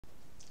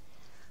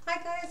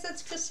guys,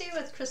 it's Chrissie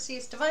with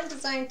Chrissie's Divine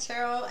Design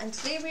Tarot, and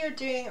today we are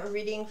doing a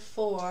reading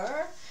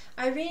for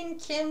Irene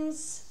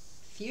Kim's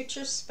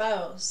future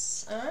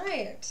spouse.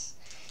 Alright,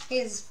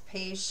 he's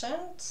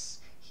patient.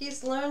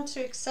 He's learned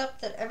to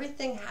accept that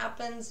everything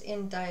happens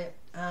in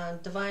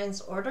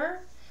divine's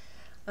order.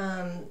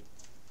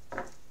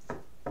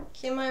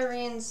 Kim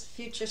Irene's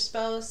future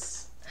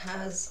spouse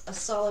has a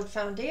solid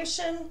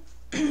foundation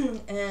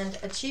and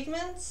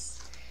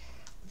achievements.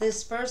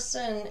 This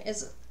person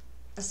is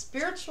a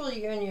spiritual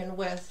union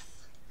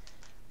with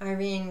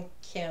Irene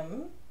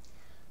Kim.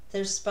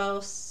 Their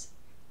spouse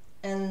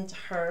and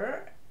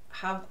her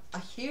have a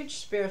huge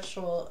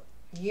spiritual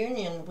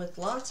union with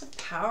lots of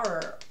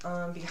power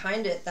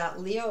behind it,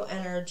 that Leo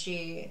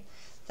energy,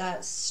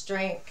 that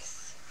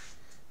strength.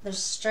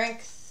 There's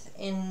strength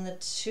in the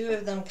two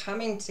of them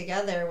coming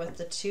together with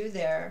the two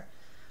there.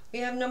 We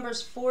have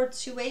numbers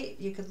 428.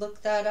 You could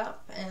look that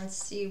up and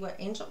see what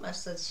angel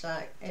message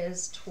that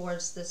is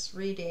towards this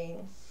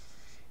reading.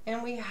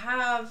 And we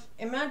have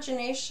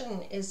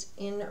imagination is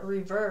in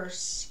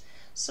reverse.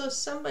 So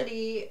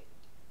somebody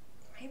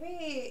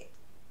maybe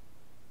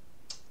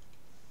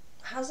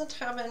hasn't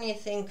have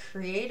anything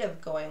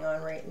creative going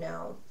on right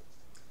now.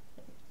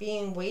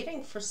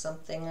 Waiting for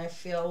something, I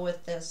feel,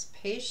 with this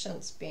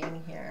patience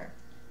being here.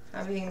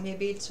 Having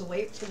maybe to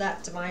wait for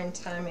that divine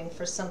timing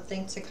for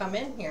something to come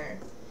in here.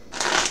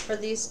 For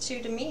these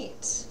two to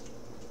meet.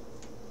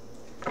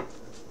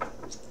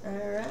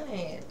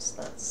 Alright,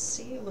 let's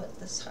see what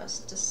this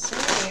has to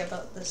say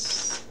about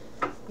this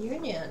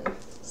union.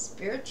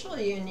 Spiritual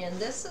union.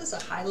 This is a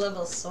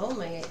high-level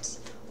soulmate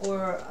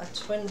or a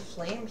twin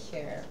flame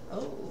here.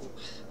 Oh,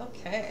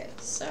 okay.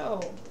 So,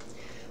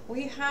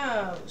 we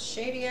have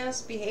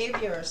shady-ass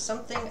behavior,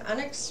 something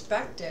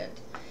unexpected.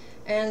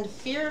 And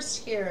fears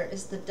here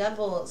is the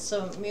devil.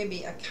 So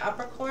maybe a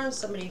Capricorn,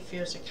 somebody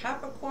fears a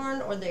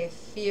Capricorn, or they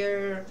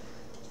fear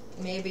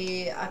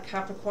maybe a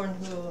Capricorn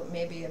who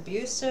may be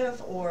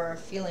abusive or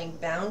feeling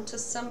bound to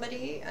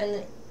somebody,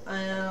 and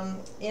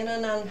in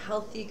an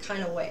unhealthy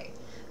kind of way.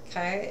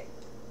 Okay,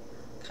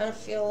 kind of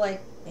feel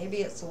like maybe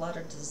it's a lot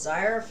of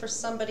desire for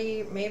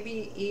somebody,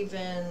 maybe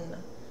even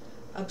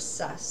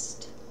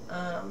obsessed,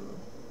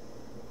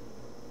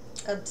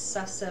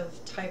 obsessive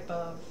type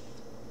of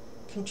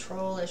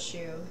control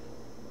issue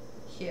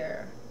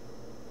here.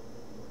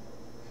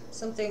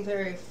 Something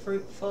very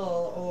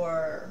fruitful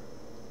or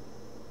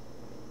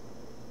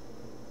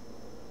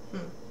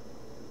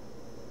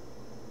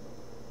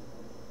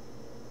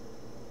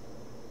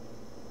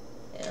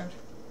yeah,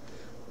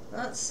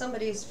 not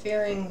somebody's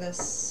fearing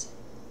this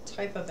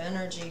type of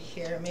energy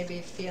here,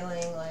 maybe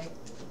feeling like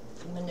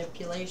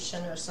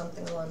manipulation or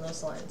something along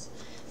those lines.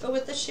 But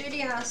with the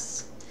shady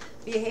ass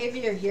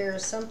behavior here,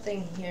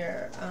 something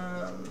here,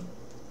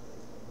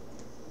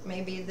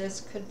 maybe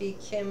this could be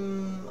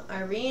Kim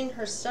Irene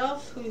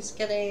herself who's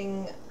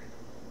getting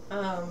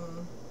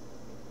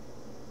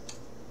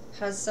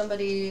has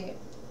somebody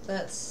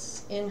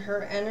that's in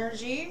her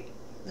energy.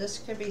 This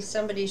could be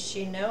somebody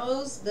she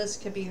knows. This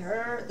could be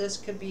her. This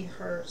could be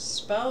her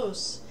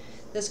spouse.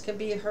 This could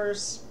be her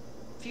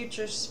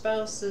future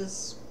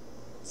spouse's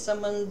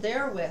someone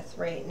they're with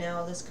right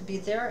now. This could be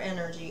their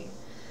energy.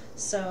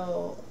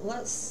 So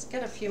let's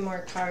get a few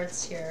more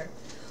cards here.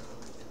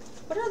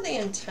 What are the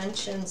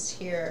intentions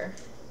here?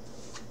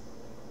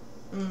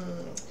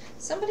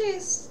 Somebody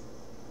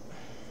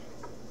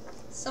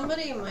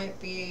might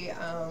be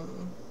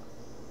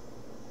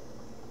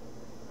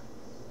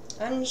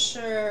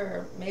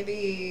unsure,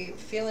 maybe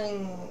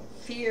feeling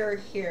fear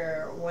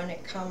here when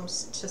it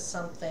comes to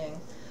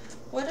something.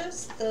 What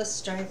is the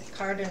Strength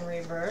card in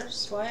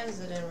reverse? Why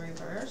is it in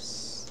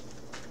reverse?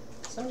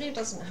 Somebody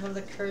doesn't have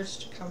the courage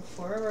to come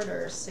forward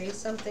or say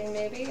something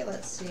maybe.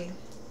 Let's see.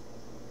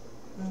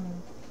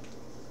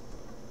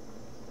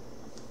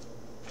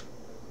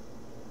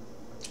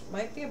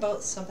 Might be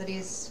about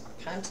somebody's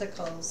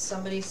pentacles,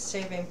 somebody's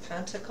saving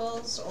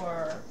pentacles,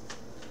 or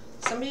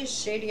somebody's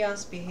shady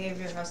ass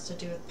behavior has to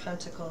do with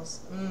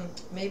pentacles.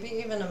 Maybe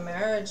even a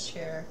marriage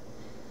here.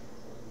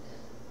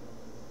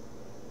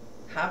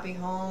 Happy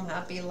home,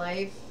 happy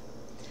life.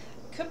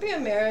 Could be a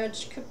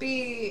marriage, could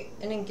be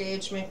an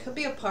engagement, could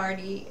be a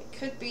party,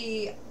 could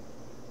be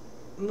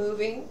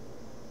moving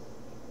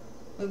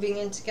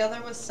in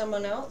together with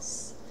someone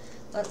else.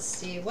 Let's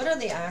see, what are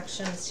the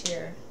actions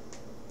here?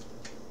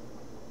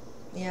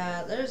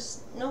 Yeah,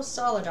 there's no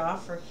solid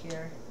offer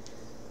here.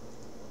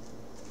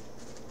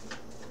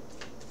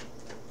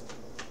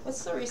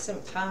 What's the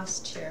recent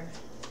past here?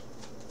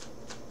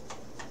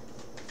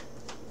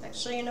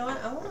 Actually, you know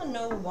what? I want to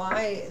know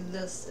why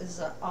this is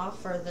an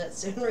offer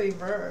that's in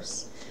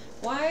reverse.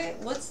 Why?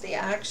 What's the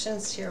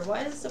actions here?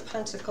 Why is the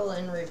Pentacle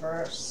in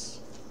reverse?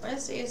 Why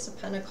is the Ace of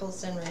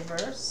Pentacles in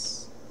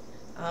reverse?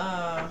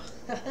 Ah,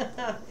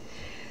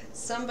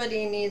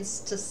 somebody needs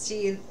to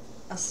see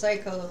a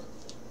cycle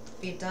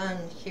be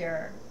done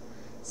here.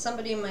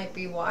 Somebody might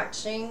be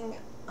watching,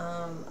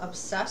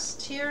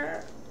 obsessed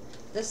here.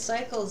 This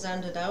cycle's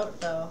ended out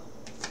though.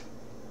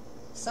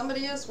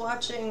 Somebody is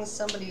watching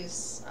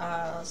somebody's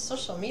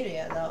social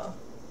media though.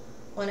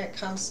 when it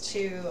comes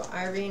to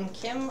Irene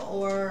Kim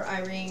or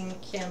Irene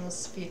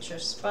Kim's future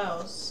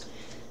spouse.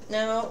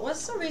 Now,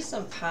 what's the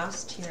recent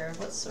past here?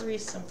 What's the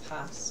recent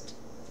past?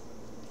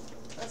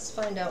 Let's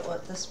find out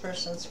what this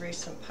person's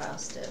recent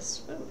past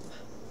is. Ooh.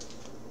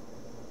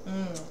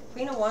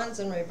 Queen of Wands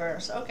in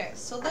reverse. Okay,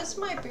 so this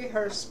might be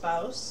her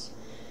spouse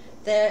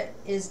that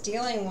is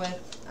dealing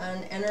with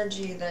an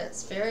energy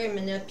that's very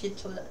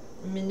manipulative,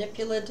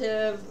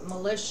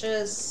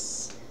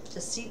 malicious,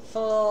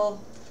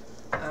 deceitful,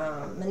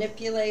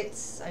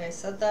 manipulates. I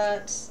said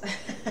that.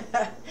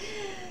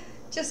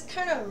 Just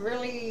kind of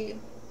really,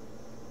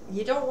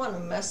 you don't want to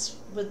mess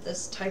with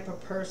this type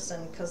of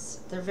person because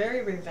they're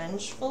very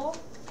revengeful.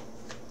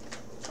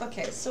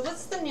 Okay, so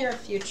what's the near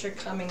future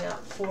coming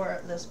up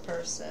for this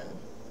person?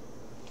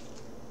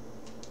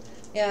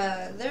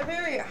 Yeah, they're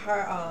very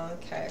hard. Oh,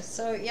 okay.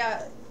 So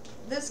yeah,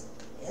 this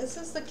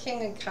is the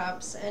King of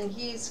Cups, and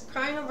he's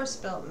crying over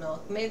spilt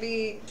milk.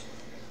 Maybe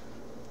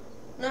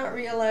not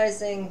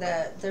realizing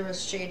that there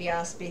was shady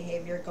ass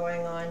behavior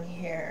going on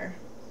here.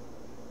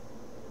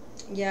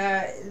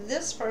 Yeah,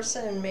 this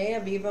person may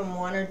have even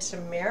wanted to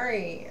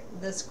marry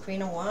this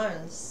Queen of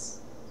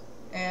Wands,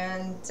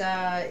 and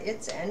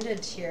it's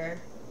ended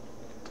here.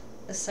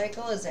 The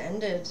cycle is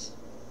ended.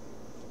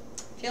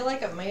 I feel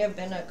like it may have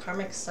been a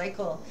karmic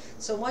cycle.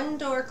 So one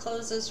door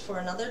closes for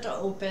another to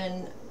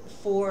open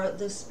for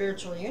the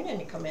spiritual union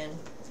to come in.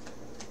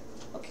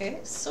 Okay,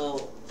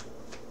 so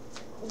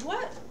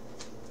what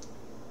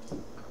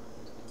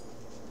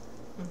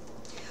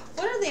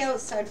are the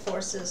outside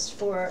forces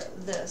for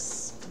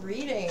this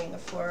reading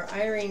for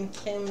Irene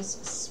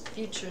Kim's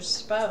future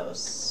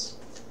spouse?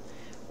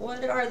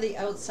 What are the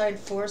outside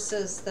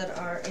forces that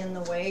are in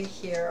the way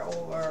here,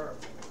 or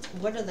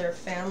what do their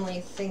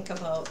family think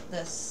about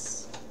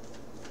this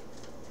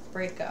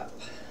breakup?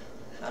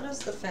 How does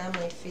the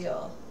family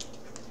feel?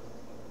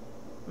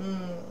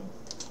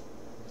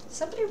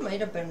 Somebody might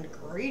have been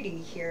greedy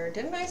here.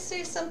 Didn't I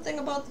say something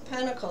about the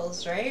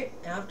Pentacles, right?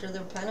 After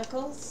the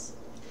Pentacles?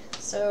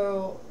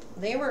 So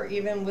they were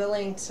even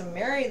willing to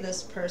marry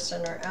this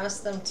person or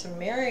ask them to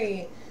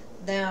marry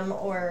them,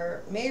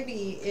 or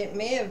maybe it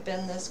may have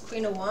been this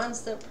Queen of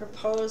Wands that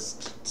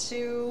proposed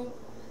to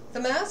the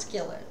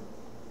masculine.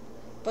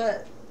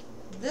 But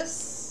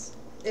this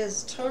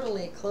is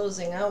totally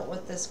closing out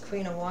with this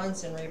Queen of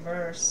Wands in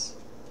reverse.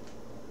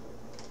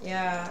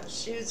 Yeah,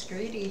 she was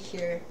greedy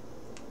here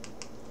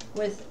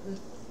with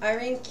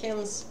Irene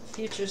Kim's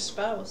future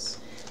spouse.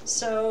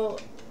 So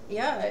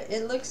yeah,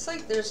 it looks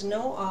like there's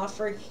no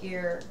offer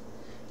here,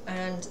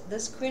 and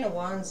this Queen of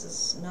Wands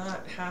is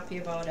not happy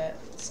about it.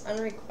 It's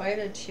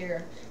unrequited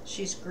here.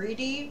 She's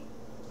greedy,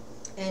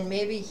 and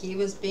maybe he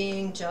was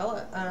being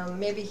jealous.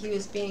 Maybe he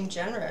was being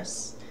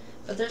generous.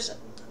 But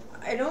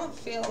I don't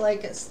feel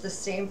like it's the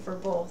same for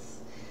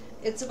both.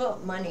 It's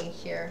about money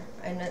here,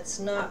 and it's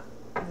not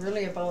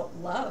really about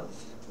love.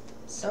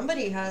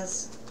 Somebody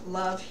has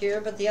love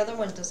here, but the other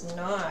one does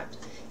not.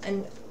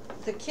 And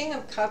the King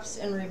of Cups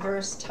in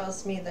reverse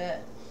tells me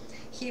that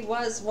he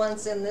was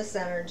once in this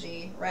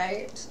energy,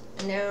 right?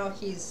 And now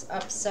he's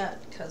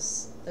upset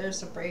because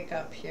there's a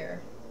breakup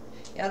here.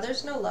 Yeah,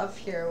 there's no love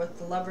here with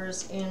the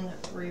Lovers in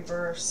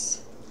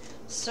reverse.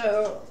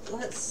 So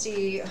let's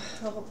see,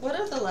 what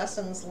are the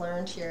lessons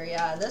learned here?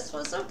 Yeah, this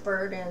was a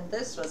burden.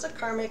 This was a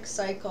karmic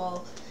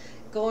cycle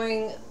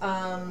going,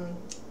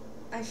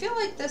 I feel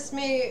like this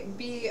may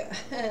be,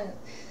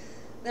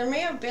 there may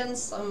have been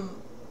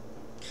some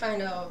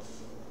kind of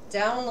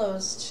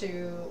downloads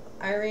to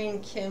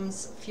Irene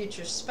Kim's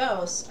future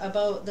spouse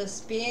about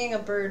this being a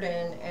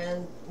burden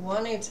and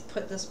wanting to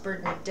put this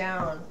burden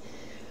down.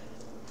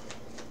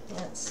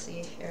 Let's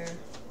see here.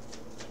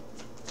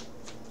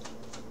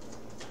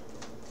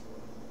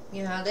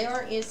 Yeah, they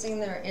weren't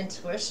using their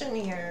intuition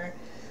here.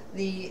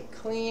 The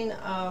Queen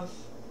of,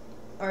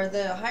 or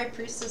the High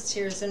Priestess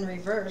here is in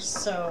reverse,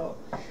 so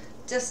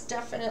just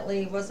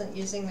definitely wasn't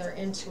using their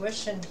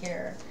intuition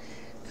here.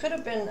 Could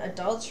have been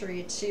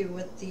adultery too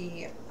with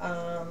the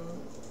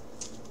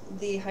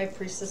High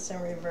Priestess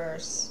in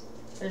reverse.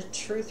 There's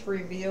truth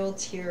revealed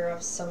here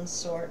of some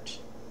sort.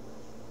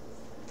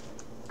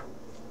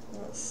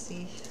 Let's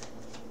see.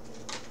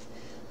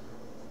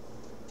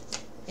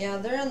 Yeah,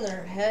 they're in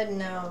their head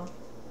now.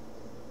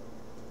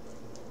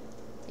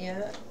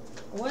 Yeah.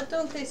 What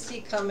don't they see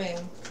coming?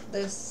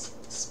 This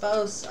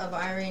spouse of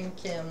Irene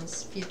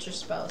Kim's future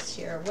spouse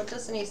here. What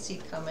doesn't he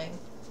see coming?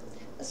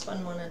 This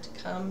one wanted to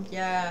come.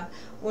 Yeah.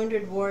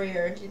 Wounded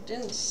warrior. You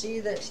didn't see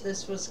that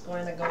this was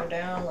going to go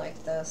down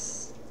like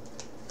this.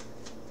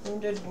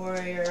 Wounded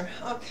warrior.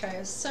 Okay,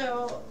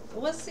 so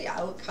what's the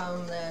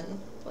outcome then?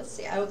 What's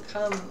the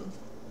outcome?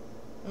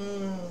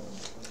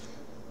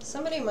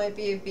 Somebody might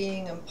be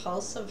being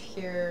impulsive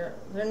here.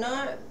 They're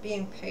not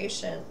being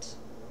patient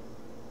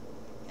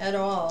at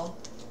all.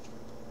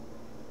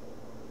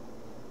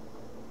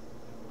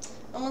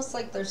 Almost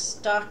like they're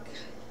stuck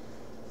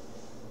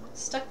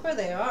where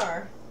they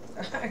are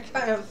I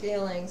kind of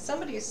feeling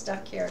somebody's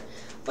stuck here.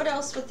 What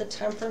else with the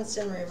Temperance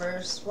in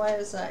reverse? Why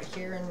is that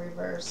here in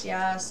reverse?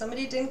 Yeah,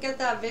 somebody didn't get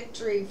that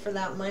victory for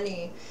that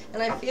money.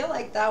 And I feel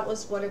like that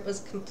was what it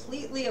was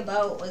completely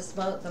about, was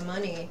about the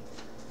money.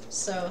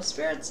 So,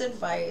 Spirit's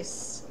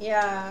advice.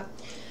 Yeah,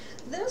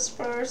 this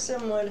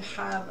person would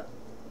have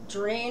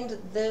drained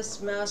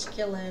this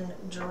masculine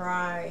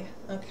dry,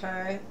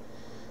 okay?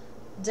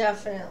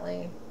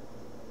 Definitely.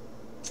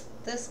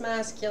 This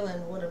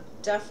masculine would have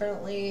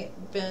definitely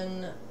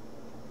been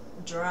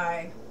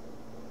dry.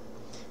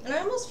 And I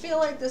almost feel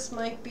like this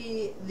might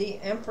be the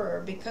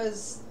Emperor,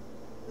 because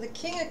the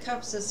King of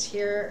Cups is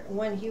here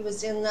when he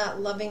was in that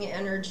loving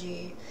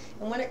energy.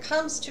 And when it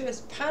comes to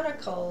his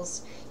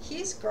pentacles,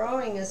 he's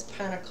growing his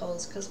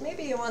pentacles, because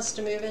maybe he wants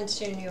to move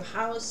into a new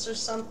house or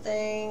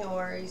something,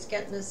 or he's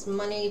getting his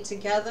money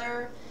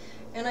together.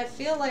 And I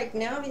feel like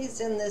now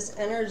he's in this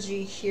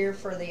energy here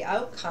for the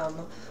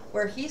outcome,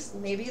 where he's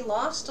maybe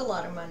lost a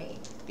lot of money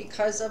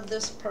because of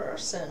this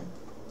person.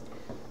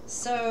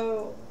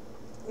 So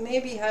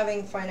maybe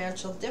having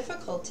financial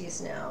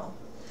difficulties now.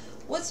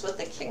 What's with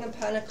the King of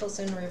Pentacles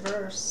in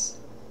reverse?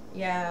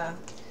 Yeah,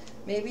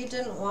 maybe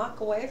didn't walk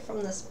away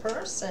from this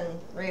person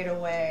right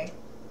away.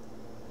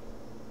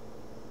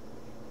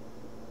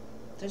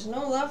 There's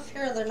no love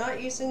here. They're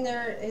not using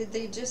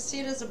they just see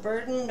it as a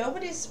burden.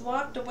 Nobody's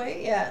walked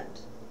away yet.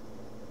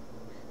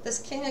 This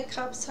King of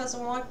Cups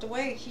hasn't walked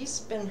away. He's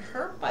been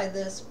hurt by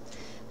this.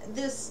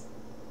 This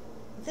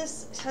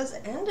has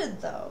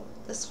ended, though.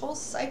 This whole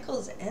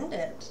cycle's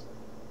ended.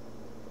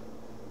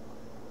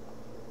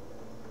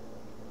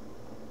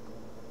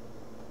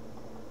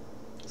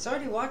 He's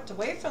already walked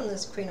away from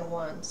this Queen of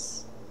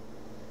Wands.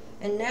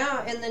 And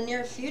now, in the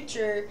near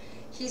future,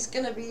 he's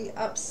going to be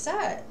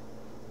upset.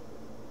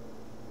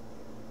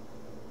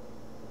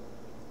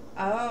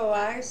 Oh,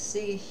 I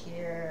see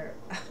here.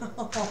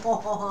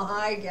 Oh,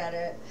 I get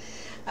it.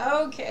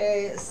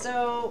 Okay,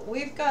 so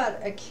we've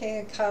got a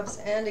King of Cups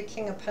and a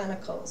King of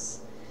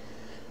Pentacles.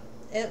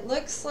 It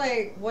looks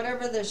like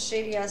whatever the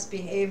shady-ass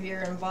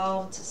behavior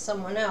involved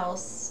someone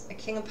else, a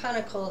King of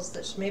Pentacles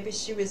that maybe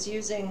she was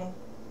using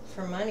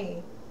for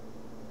money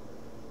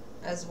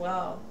as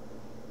well.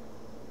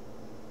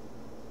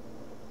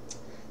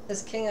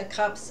 This King of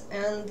Cups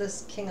and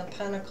this King of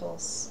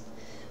Pentacles.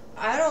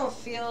 I don't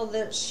feel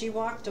that she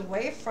walked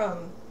away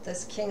from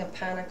this King of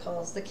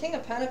Pentacles. The King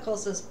of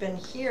Pentacles has been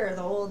here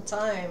the whole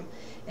time,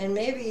 and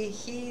maybe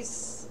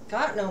he's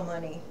got no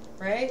money,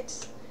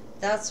 right?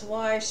 That's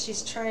why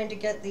she's trying to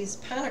get these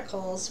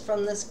pentacles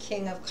from this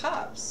King of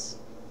Cups.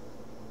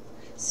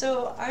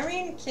 So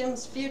Irene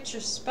Kim's future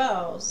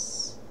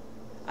spouse,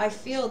 I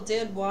feel,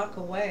 did walk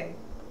away.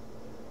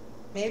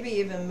 Maybe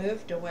even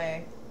moved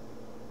away.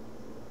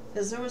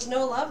 Because there was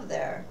no love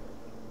there.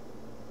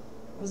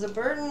 It was a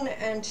burden,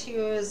 and he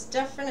was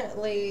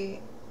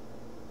definitely...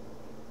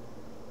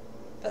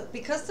 But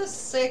because this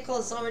cycle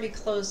is already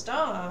closed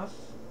off,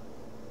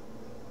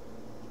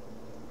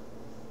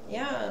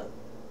 yeah,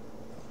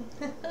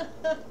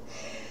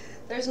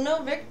 there's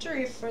no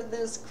victory for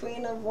this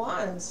Queen of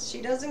Wands.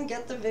 She doesn't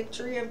get the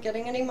victory of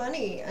getting any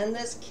money, and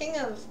this King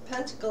of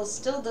Pentacles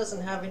still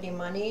doesn't have any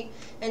money,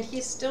 and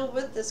he's still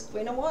with this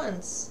Queen of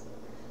Wands.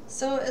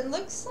 So it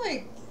looks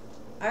like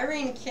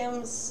Irene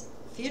Kim's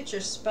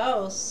future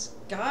spouse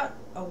got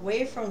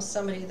away from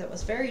somebody that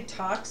was very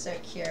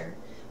toxic here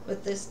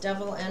with this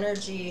devil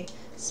energy,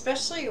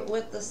 especially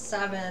with the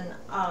Seven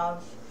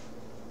of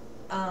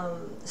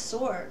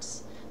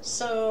Swords.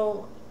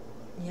 So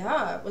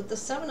yeah, with the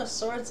Seven of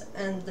Swords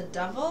and the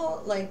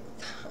devil, like,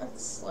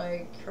 that's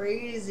like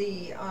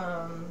crazy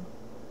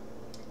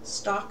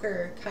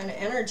stalker kind of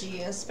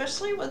energy,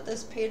 especially with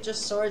this Page of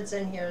Swords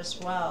in here as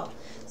well.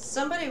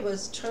 Somebody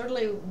was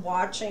totally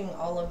watching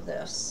all of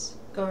this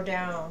go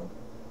down.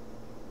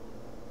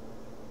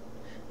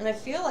 And I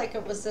feel like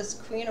it was this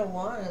Queen of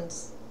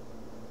Wands.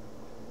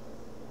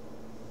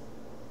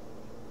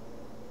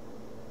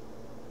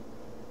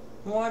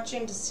 I'm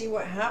watching to see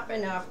what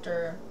happened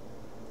after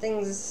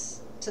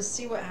things, to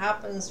see what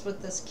happens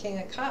with this King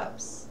of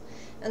Cups.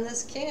 And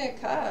this King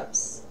of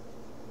Cups,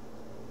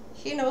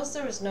 he knows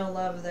there was no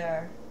love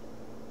there.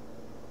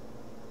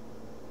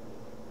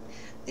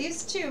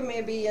 These two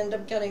maybe end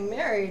up getting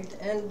married,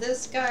 and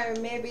this guy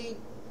maybe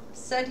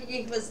said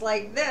he was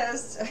like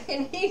this,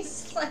 and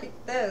he's like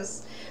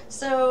this.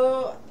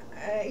 So,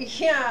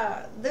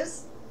 yeah,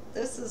 this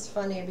is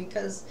funny,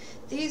 because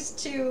these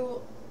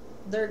two,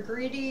 they're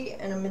greedy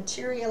and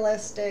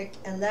materialistic,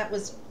 and that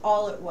was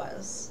all it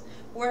was.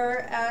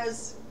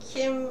 Whereas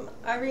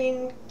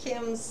Irene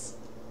Kim's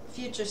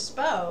future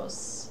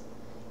spouse,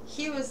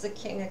 he was the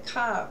King of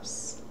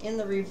Cups in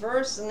the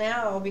reverse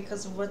now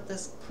because of what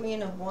this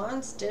Queen of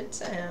Wands did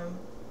to him.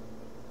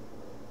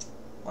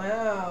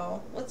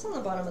 Wow. What's on the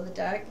bottom of the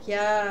deck?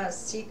 Yeah,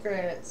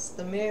 secrets,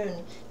 the moon.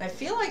 And I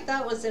feel like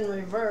that was in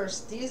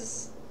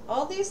reverse.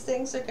 All these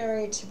things are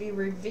going to be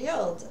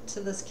revealed to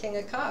this King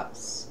of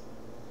Cups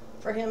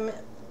for him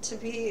to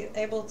be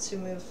able to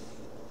move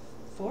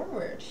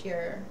forward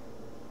here.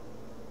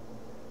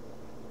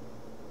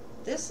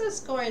 This is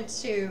going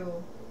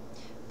to...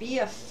 be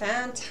a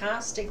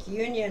fantastic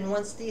union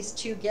once these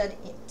two get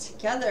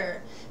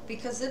together,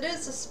 because it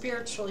is a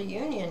spiritual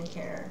union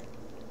here.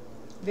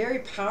 Very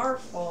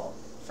powerful,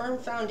 firm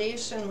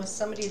foundation with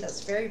somebody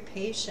that's very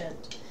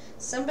patient.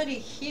 Somebody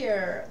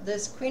here,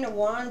 this Queen of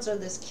Wands or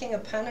this King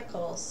of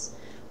Pentacles,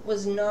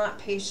 was not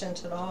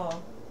patient at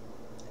all,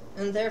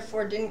 and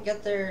therefore didn't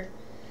get their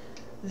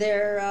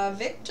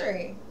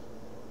victory.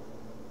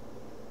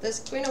 This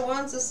Queen of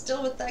Wands is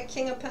still with that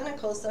King of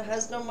Pentacles that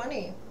has no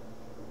money.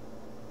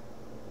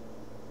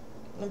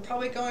 I'm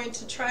probably going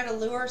to try to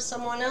lure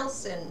someone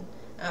else in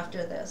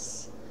after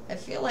this. I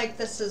feel like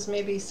this is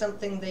maybe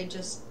something they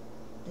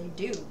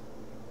do.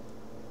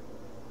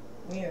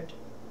 Weird.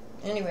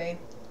 Anyway,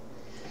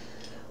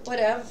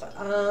 whatever.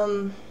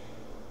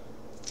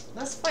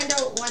 Let's find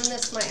out when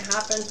this might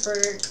happen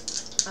for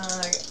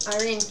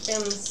Irene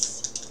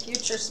Kim's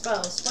future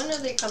spouse. When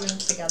are they coming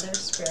together,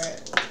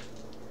 Spirit?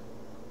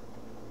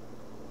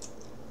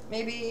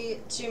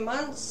 Maybe 2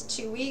 months,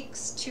 2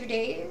 weeks, 2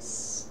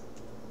 days.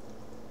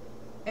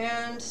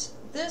 And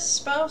this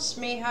spouse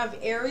may have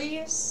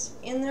Aries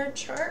in their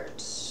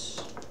chart,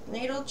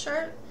 natal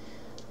chart,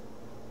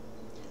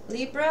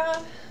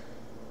 Libra,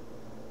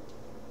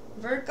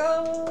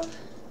 Virgo,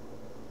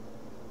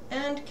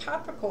 and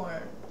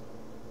Capricorn.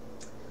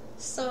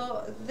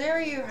 So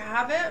there you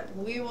have it.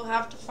 We will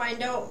have to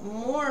find out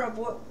more of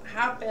what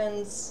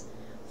happens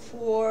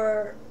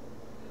for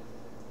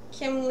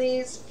Kim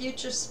Lee's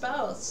future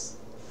spouse,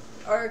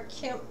 or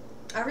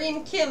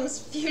Irene Kim's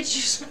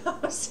future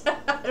spouse.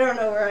 I don't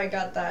know where I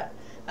got that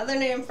other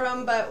name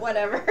from, but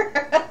whatever.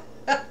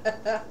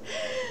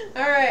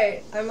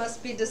 Alright, I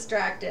must be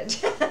distracted.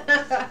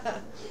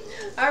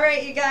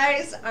 Alright, you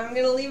guys, I'm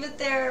going to leave it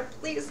there.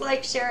 Please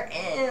like, share,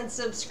 and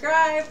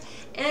subscribe.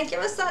 And give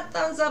us that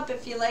thumbs up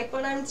if you like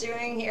what I'm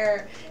doing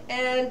here.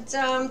 And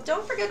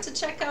don't forget to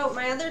check out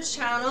my other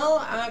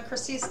channel,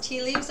 Chrissie's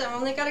Tea Leaves. I've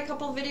only got a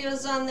couple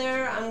videos on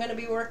there. I'm going to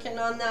be working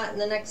on that in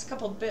the next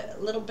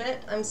little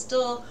bit. I'm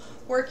still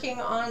working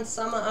on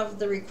some of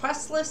the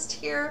request list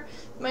here.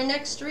 My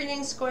next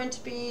reading is going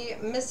to be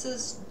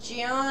Mrs.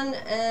 Jian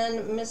and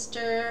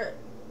Mr.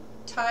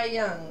 Tai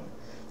Young.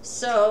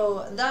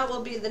 So that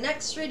will be the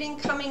next reading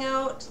coming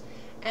out.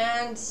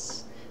 And,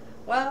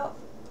 well,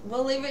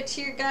 we'll leave it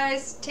to you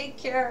guys. Take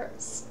care.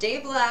 Stay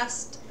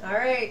blessed. All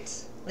right.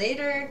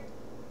 Later.